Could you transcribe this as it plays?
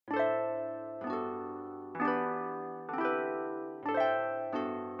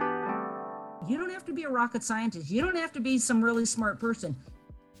You don't have to be a rocket scientist. You don't have to be some really smart person.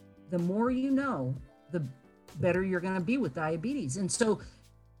 The more you know, the better you're going to be with diabetes. And so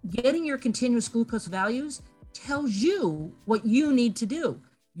getting your continuous glucose values tells you what you need to do.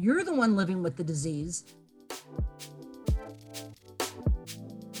 You're the one living with the disease.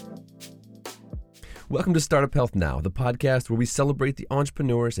 Welcome to Startup Health Now, the podcast where we celebrate the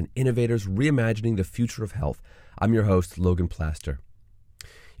entrepreneurs and innovators reimagining the future of health. I'm your host, Logan Plaster.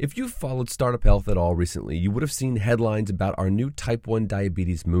 If you've followed Startup Health at all recently, you would have seen headlines about our new type 1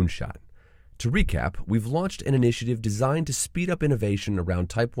 diabetes moonshot. To recap, we've launched an initiative designed to speed up innovation around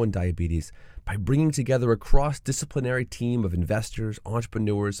type 1 diabetes by bringing together a cross-disciplinary team of investors,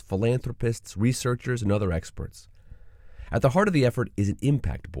 entrepreneurs, philanthropists, researchers, and other experts. At the heart of the effort is an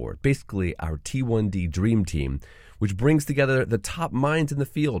impact board, basically our T1D Dream Team, which brings together the top minds in the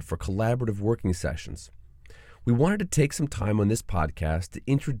field for collaborative working sessions. We wanted to take some time on this podcast to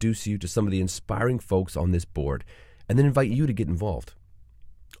introduce you to some of the inspiring folks on this board, and then invite you to get involved.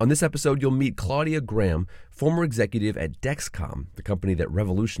 On this episode, you'll meet Claudia Graham, former executive at Dexcom, the company that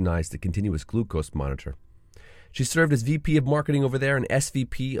revolutionized the continuous glucose monitor. She served as VP of Marketing over there and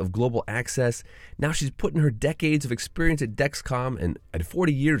SVP of Global Access. Now she's putting her decades of experience at Dexcom and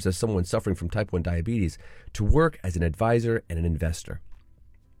 40 years as someone suffering from type 1 diabetes to work as an advisor and an investor.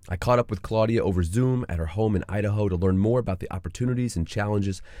 I caught up with Claudia over Zoom at her home in Idaho to learn more about the opportunities and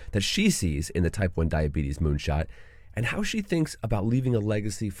challenges that she sees in the type 1 diabetes moonshot and how she thinks about leaving a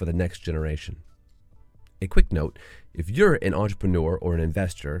legacy for the next generation. A quick note, if you're an entrepreneur or an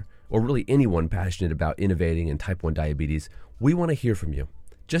investor, or really anyone passionate about innovating in type 1 diabetes, we want to hear from you.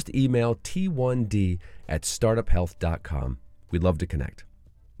 Just email t1d@startuphealth.com. We'd love to connect.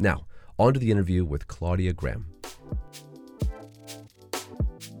 Now, on to the interview with Claudia Graham.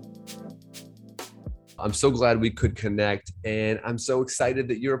 I'm so glad we could connect, and I'm so excited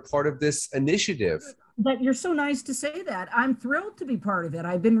that you're a part of this initiative. But you're so nice to say that. I'm thrilled to be part of it.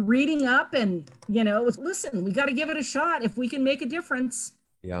 I've been reading up and, listen, we got to give it a shot if we can make a difference.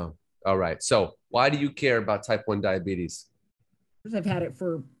 Yeah. All right. So why do you care about type 1 diabetes? I've had it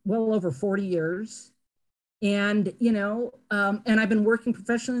for well over 40 years. And, and I've been working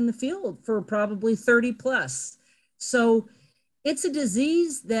professionally in the field for probably 30 plus. So it's a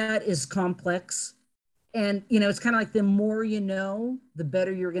disease that is complex. And, it's kind of like the more you know, the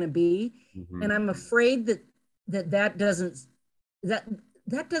better you're going to be. Mm-hmm. And I'm afraid that doesn't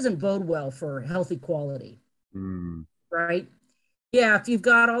bode well for health equality. Right? Yeah, if you've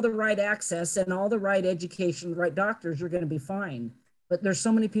got all the right access and all the right education, the right doctors, you're going to be fine. But there's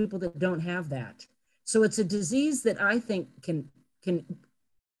so many people that don't have that. So it's a disease that I think can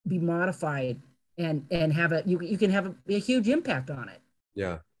be modified and have you can have a huge impact on it.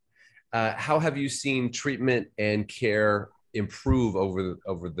 Yeah. How have you seen treatment and care improve over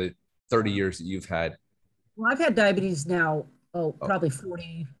the 30 years that you've had? Well, I've had diabetes now, probably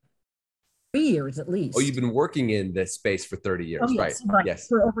 43 years at least. Oh, you've been working in this space for 30 years, yes, right? Yes.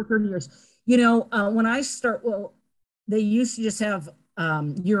 For over 30 years. When I they used to just have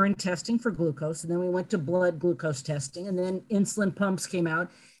urine testing for glucose, and then we went to blood glucose testing, and then insulin pumps came out.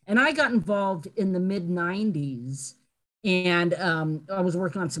 And I got involved in the mid-90s, and I was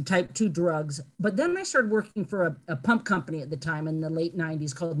working on some type 2 drugs. But then I started working for a pump company at the time in the late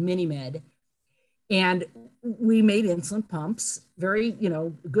 90s called MiniMed. And we made insulin pumps, very,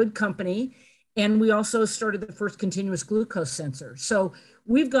 good company. And we also started the first continuous glucose sensor. So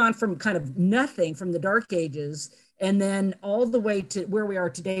we've gone from kind of nothing from the dark ages and then all the way to where we are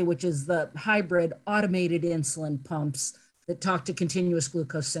today, which is the hybrid automated insulin pumps that talk to continuous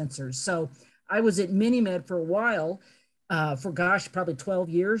glucose sensors. So I was at MiniMed for a while, probably 12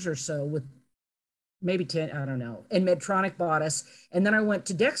 years or so, with maybe 10, I don't know. And Medtronic bought us. And then I went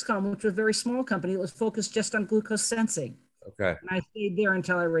to Dexcom, which was a very small company that was focused just on glucose sensing. Okay. And I stayed there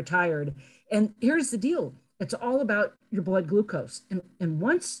until I retired. And here's the deal. It's all about your blood glucose. And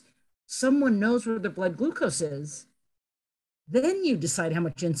once someone knows where their blood glucose is, then you decide how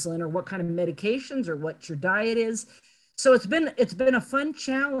much insulin or what kind of medications or what your diet is. So it's been a fun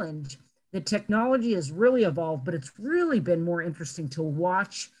challenge. The technology has really evolved, but it's really been more interesting to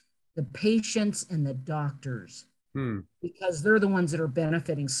watch the patients and the doctors because they're the ones that are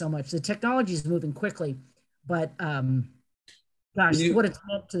benefiting so much. The technology is moving quickly, but what it's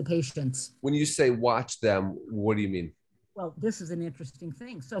meant to the patients. When you say watch them, what do you mean? Well, this is an interesting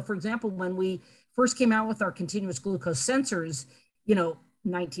thing. So for example, when we first came out with our continuous glucose sensors,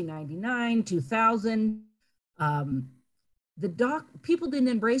 1999, 2000, people didn't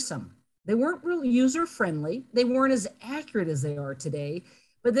embrace them. They weren't really user friendly. They weren't as accurate as they are today.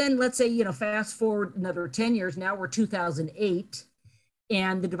 But then let's say, fast forward another 10 years, now we're 2008.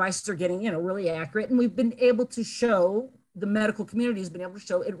 and the devices are getting, really accurate. And we've been able to show, the medical community has been able to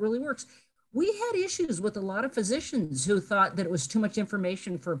show it really works. We had issues with a lot of physicians who thought that it was too much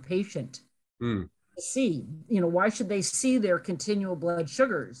information for a patient to see. Why should they see their continual blood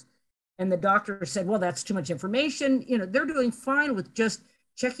sugars? And the doctor said, well, that's too much information. They're doing fine with just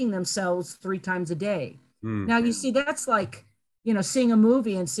checking themselves 3 times a day. Now, you see, that's like, seeing a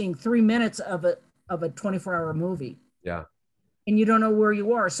movie and seeing 3 minutes of a 24-hour movie. Yeah. And you don't know where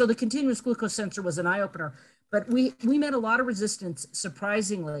you are. So the continuous glucose sensor was an eye-opener. But we met a lot of resistance,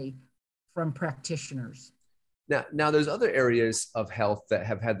 surprisingly, from practitioners. Now there's other areas of health that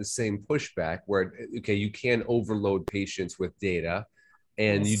have had the same pushback where, okay, you can overload patients with data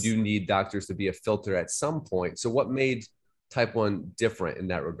and you do need doctors to be a filter at some point. So what made Type 1 different in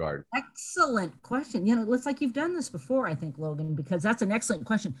that regard? Excellent question. It's like you've done this before, I think, Logan, because that's an excellent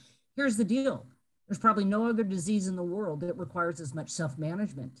question. Here's the deal. There's probably no other disease in the world that requires as much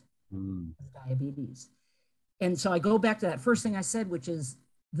self-management as diabetes. And so I go back to that first thing I said, which is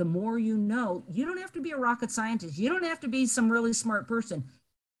the more you know, you don't have to be a rocket scientist. You don't have to be some really smart person.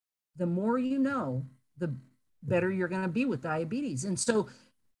 The more you know, the better you're going to be with diabetes. And so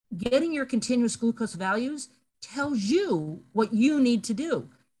getting your continuous glucose values tells you what you need to do.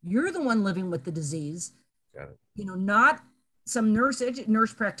 You're the one living with the disease, not some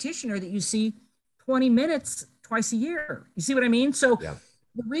nurse practitioner that you see 20 minutes twice a year. You see what I mean? So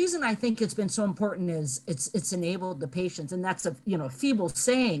the reason I think it's been so important is it's enabled the patients, and that's a feeble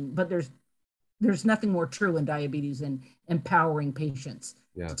saying, but there's nothing more true in diabetes than empowering patients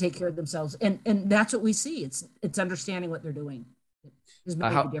to take care of themselves, and that's what we see. It's understanding what they're doing.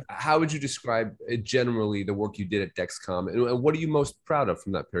 How would you describe generally the work you did at Dexcom, and what are you most proud of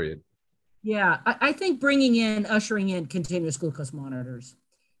from that period? Yeah, I think ushering in continuous glucose monitors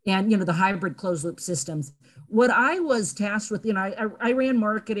and, the hybrid closed loop systems. What I was tasked with, I ran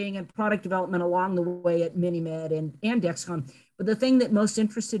marketing and product development along the way at MiniMed and Dexcom. But the thing that most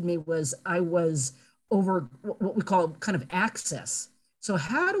interested me was I was over what we call kind of access. So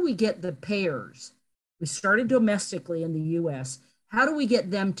how do we get the payers? We started domestically in the US. How do we get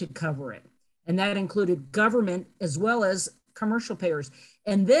them to cover it? And that included government as well as commercial payers.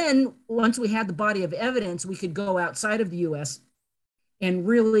 And then once we had the body of evidence, we could go outside of the US and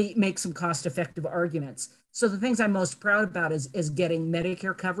really make some cost-effective arguments. So the things I'm most proud about is getting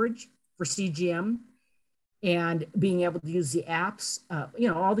Medicare coverage for CGM and being able to use the apps,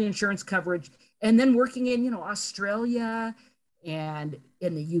 all the insurance coverage, and then working in, Australia and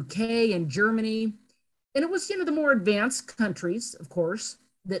in the UK and Germany. And it was, the more advanced countries, of course,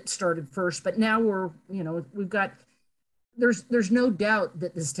 that started first, but now we've got, there's no doubt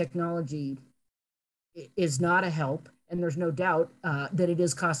that this technology is not a help. And there's no doubt that it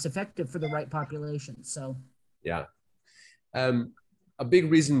is cost effective for the right population. So, yeah. A big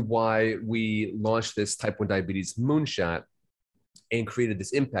reason why we launched this Type 1 Diabetes Moonshot and created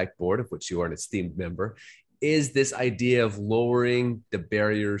this impact board, of which you are an esteemed member, is this idea of lowering the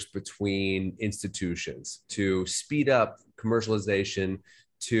barriers between institutions to speed up commercialization,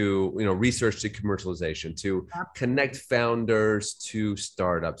 to research to commercialization, to connect founders to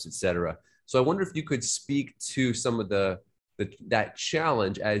startups, et cetera. So I wonder if you could speak to some of that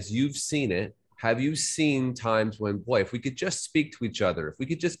challenge as you've seen it. Have you seen times when, boy, if we could just speak to each other, if we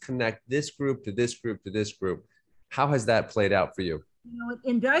could just connect this group to this group to this group, how has that played out for you?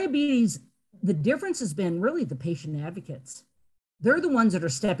 In diabetes, the difference has been really the patient advocates. They're the ones that are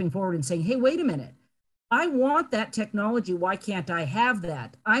stepping forward and saying, hey, wait a minute. I want that technology. Why can't I have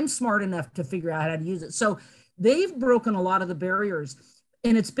that? I'm smart enough to figure out how to use it. So they've broken a lot of the barriers.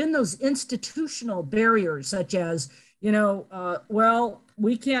 And it's been those institutional barriers, such as, well,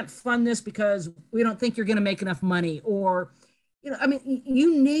 we can't fund this because we don't think you're going to make enough money, or,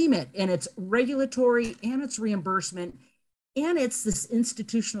 you name it. And it's regulatory and it's reimbursement and it's this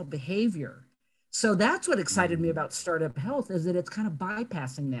institutional behavior. So that's what excited me about Startup Health, is that it's kind of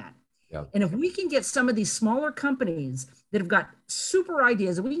bypassing that. Yeah. And if we can get some of these smaller companies that have got super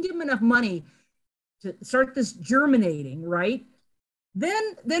ideas, if we can give them enough money to start this germinating, right? Then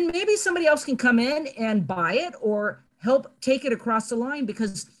maybe somebody else can come in and buy it or help take it across the line,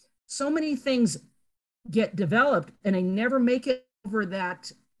 because so many things get developed and they never make it over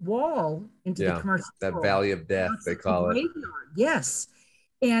that wall into the commercial that world. valley of death, they call it. Yes.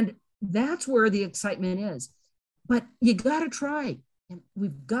 And that's where the excitement is. But you got to try. And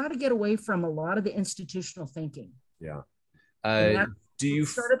we've got to get away from a lot of the institutional thinking. Yeah.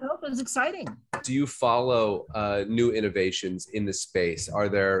 Startup Health is exciting. Do you follow new innovations in the space? Are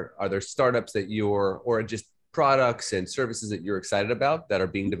there startups that or just products and services that you're excited about that are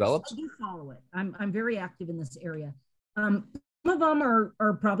being developed? I do follow it. I'm very active in this area. of them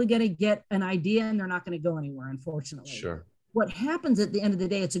are probably going to get an idea and they're not going to go anywhere, unfortunately. Sure. What happens at the end of the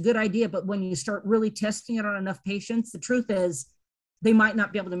day, it's a good idea, but when you start really testing it on enough patients, the truth is they might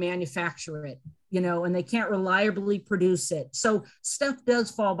not be able to manufacture it, and they can't reliably produce it. So stuff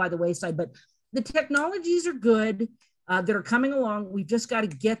does fall by the wayside, but the technologies are good that are coming along. We've just got to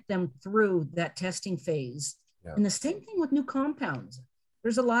get them through that testing phase. Yeah. And the same thing with new compounds.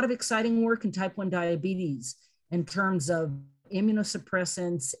 There's a lot of exciting work in type 1 diabetes in terms of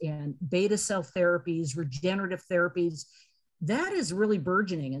immunosuppressants and beta cell therapies, regenerative therapies. That is really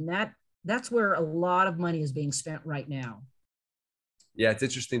burgeoning, and that's where a lot of money is being spent right now. Yeah, it's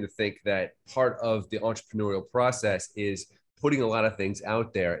interesting to think that part of the entrepreneurial process is putting a lot of things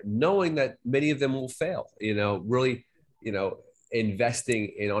out there, knowing that many of them will fail, really,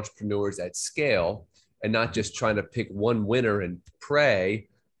 investing in entrepreneurs at scale and not just trying to pick one winner and pray,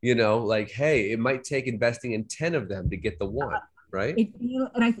 hey, it might take investing in 10 of them to get the one. Right.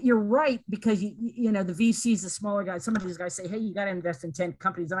 You're right, because the VCs, the smaller guys, some of these guys say, hey, you got to invest in 10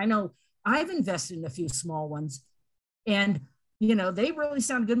 companies. And I know I've invested in a few small ones, and they really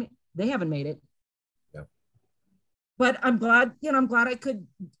sound good. They haven't made it. Yeah. But I'm glad I could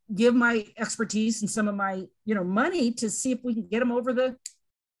give my expertise and some of my, money to see if we can get them over the,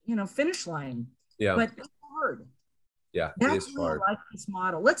 finish line. Yeah. But it's hard. Yeah. That's it is hard. I like this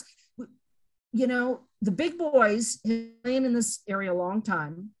model. The big boys have been in this area a long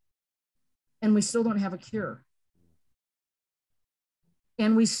time, and we still don't have a cure.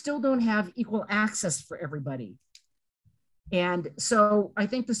 And we still don't have equal access for everybody. And so I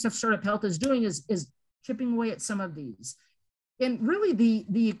think the stuff Startup Health is doing is chipping away at some of these. And really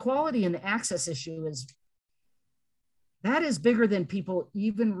the equality and the access issue is bigger than people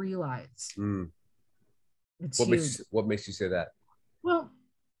even realize. It's huge. What makes you say that? Well,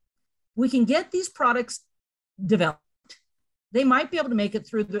 we can get these products developed. They might be able to make it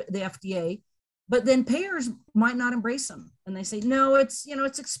through the FDA, but then payers might not embrace them. And they say, no, it's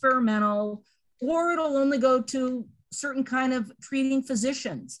experimental, or it'll only go to certain kind of treating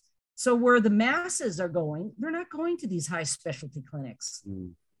physicians. So where the masses are going, they're not going to these high specialty clinics.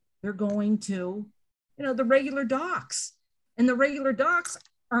 They're going to, the regular docs, and the regular docs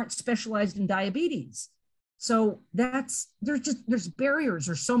aren't specialized in diabetes. So there's barriers,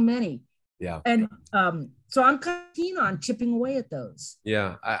 there's so many. Yeah. And so I'm kind of keen on chipping away at those.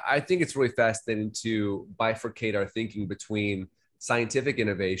 Yeah. I think it's really fascinating to bifurcate our thinking between scientific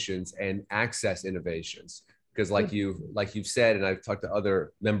innovations and access innovations. Because like you've said, and I've talked to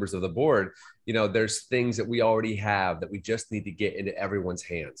other members of the board, there's things that we already have that we just need to get into everyone's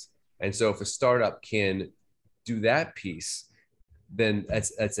hands. And so if a startup can do that piece, then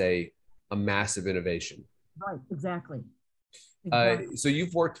that's a massive innovation. Right, exactly. So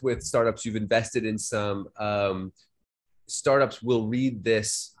you've worked with startups, you've invested in some. Startups will read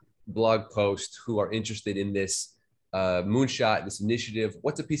this blog post who are interested in this moonshot, this initiative.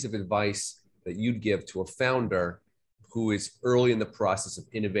 What's a piece of advice that you'd give to a founder who is early in the process of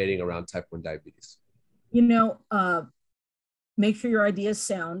innovating around type 1 diabetes? Make sure your ideas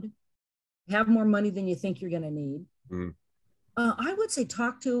sound, have more money than you think you're going to need. I would say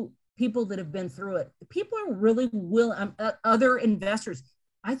talk to people that have been through it. People are really willing, other investors,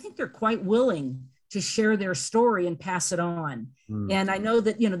 I think they're quite willing to share their story and pass it on. And I know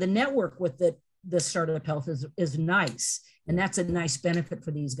that, the network with the Startup Health is nice. And that's a nice benefit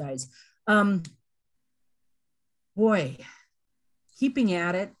for these guys. Keeping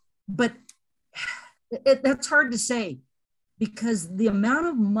at it, but that's hard to say, because the amount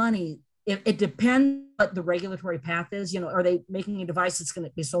of money, it depends what the regulatory path is. Are they making a device that's going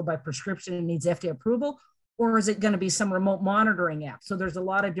to be sold by prescription and needs FDA approval, or is it going to be some remote monitoring app? So there's a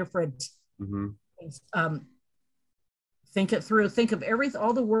lot of different things. Think it through. Think of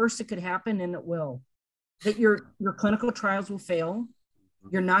all the worst that could happen, and it will. That your clinical trials will fail.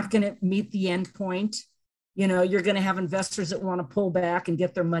 You're not going to meet the end point. You're going to have investors that want to pull back and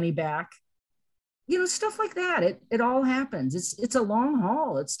get their money back. Stuff like that. It all happens. It's a long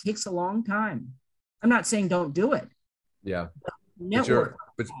haul. It takes a long time. I'm not saying don't do it. Yeah. But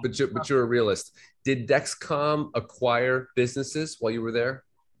you're a realist. Did Dexcom acquire businesses while you were there?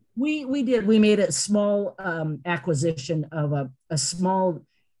 We did. We made a small acquisition of a small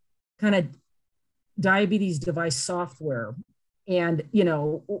kind of diabetes device software. And,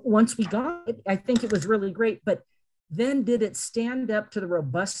 once we got it, I think it was really great. But then did it stand up to the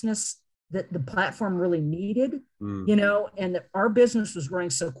robustness that the platform really needed, and that our business was growing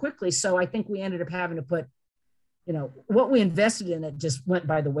so quickly. So I think we ended up having to put, what we invested in it just went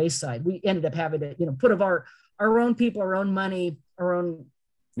by the wayside. We ended up having to, put of our own people, our own money, our own.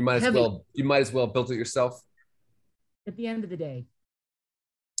 You might as well build it yourself. at the end of the day.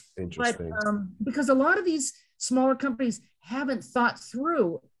 Interesting. But because a lot of these smaller companies haven't thought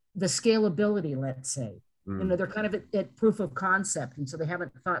through the scalability, let's say. You know, they're kind of at proof of concept, and so they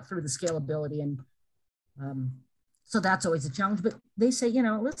haven't thought through the scalability, and so that's always a challenge. But they say, you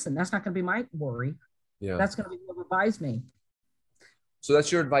know, listen, that's not going to be my worry. Yeah, that's going to be what buys me. So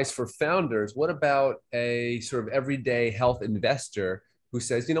that's your advice for founders. What about a sort of everyday health investor who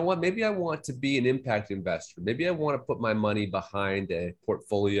says, you know what, maybe I want to be an impact investor. Maybe I want to put my money behind a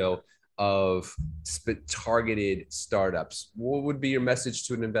portfolio of targeted startups. What would be your message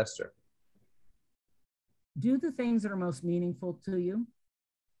to an investor? Do the things that are most meaningful to you.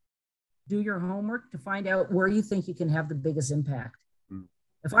 Do your homework to find out where you think you can have the biggest impact.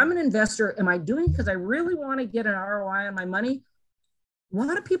 If I'm an investor, am I doing it because I really want to get an ROI on my money? A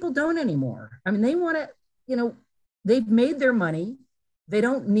lot of people don't anymore. I mean, they want to, you know, they've made their money. They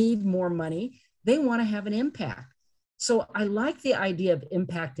don't need more money. They want to have an impact. So I like the idea of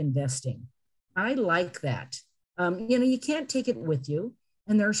impact investing. I like that. You know, you can't take it with you.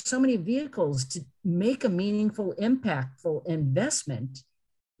 And there are so many vehicles to make a meaningful, impactful investment.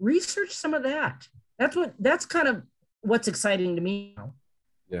 Research some of that. That's kind of what's exciting to me now.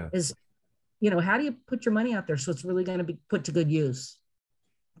 Yeah. Is, you know, how do you put your money out there so it's really going to be put to good use?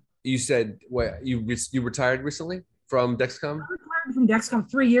 You said what, you retired recently from Dexcom? I retired from Dexcom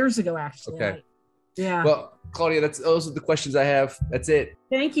 3 years ago, actually. Okay. Yeah. Well, Claudia, those are the questions I have. That's it.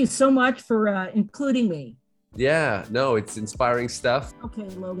 Thank you so much for including me. Yeah, no, it's inspiring stuff. Okay,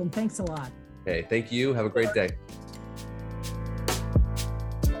 Logan, thanks a lot. Okay, thank you. Have a great day.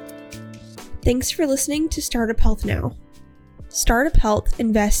 Thanks for listening to Startup Health Now. Startup Health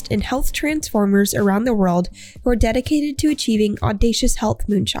invests in health transformers around the world who are dedicated to achieving audacious health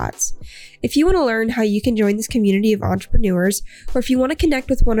moonshots. If you want to learn how you can join this community of entrepreneurs, or if you want to connect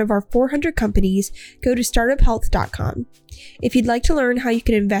with one of our 400 companies, go to startuphealth.com. If you'd like to learn how you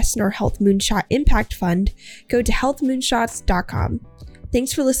can invest in our Health Moonshot Impact Fund, go to healthmoonshots.com.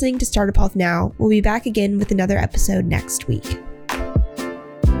 Thanks for listening to Startup Health Now. We'll be back again with another episode next week.